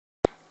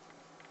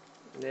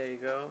There you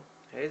go.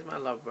 Here's my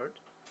lovebird.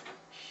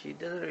 She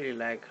doesn't really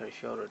like her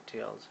shorter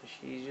tail, so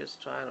she's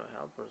just trying to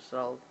help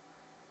herself,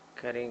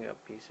 cutting a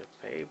piece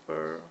of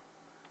paper,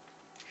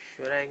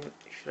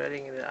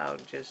 shredding it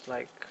out just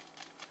like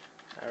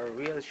a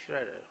real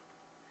shredder,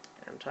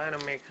 and trying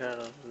to make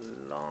her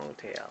long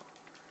tail.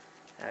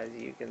 As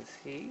you can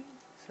see,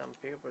 some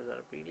papers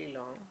are really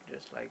long,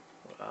 just like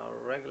our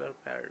regular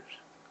parrots.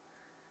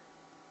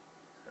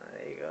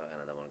 There you go,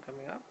 another one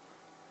coming up.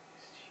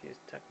 She's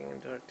tucking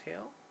into her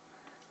tail.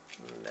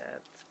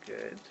 That's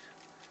good.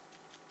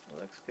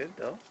 Looks good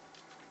though,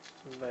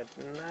 but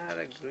not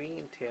a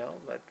green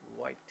tail, but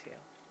white tail.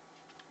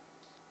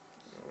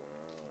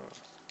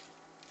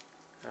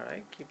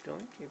 Alright, keep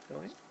doing, keep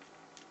doing.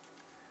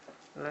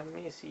 Let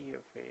me see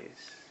your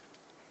face.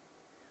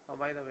 Oh,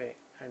 by the way,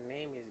 her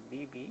name is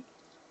BB,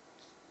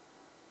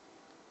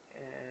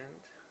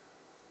 and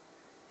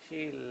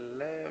she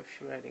loves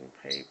shredding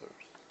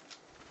papers.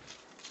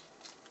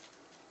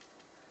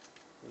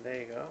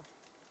 There you go.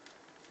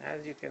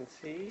 As you can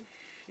see,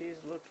 she's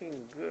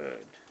looking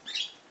good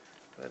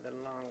with a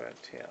longer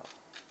tail.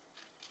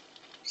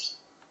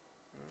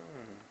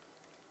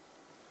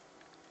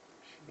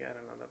 She got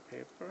another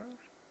paper,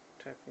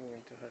 tucking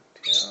into her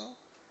tail.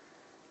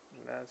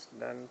 That's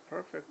done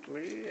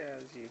perfectly.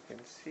 As you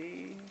can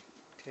see,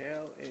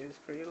 tail is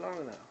pretty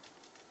long now.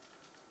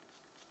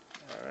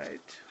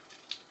 Alright.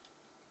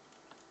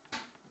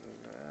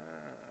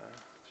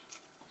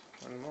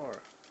 One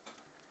more.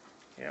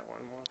 Yeah,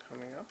 one more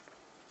coming up.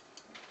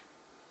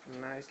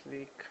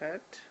 Nicely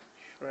cut,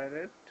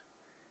 shredded,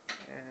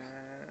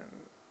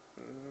 and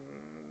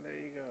there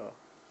you go.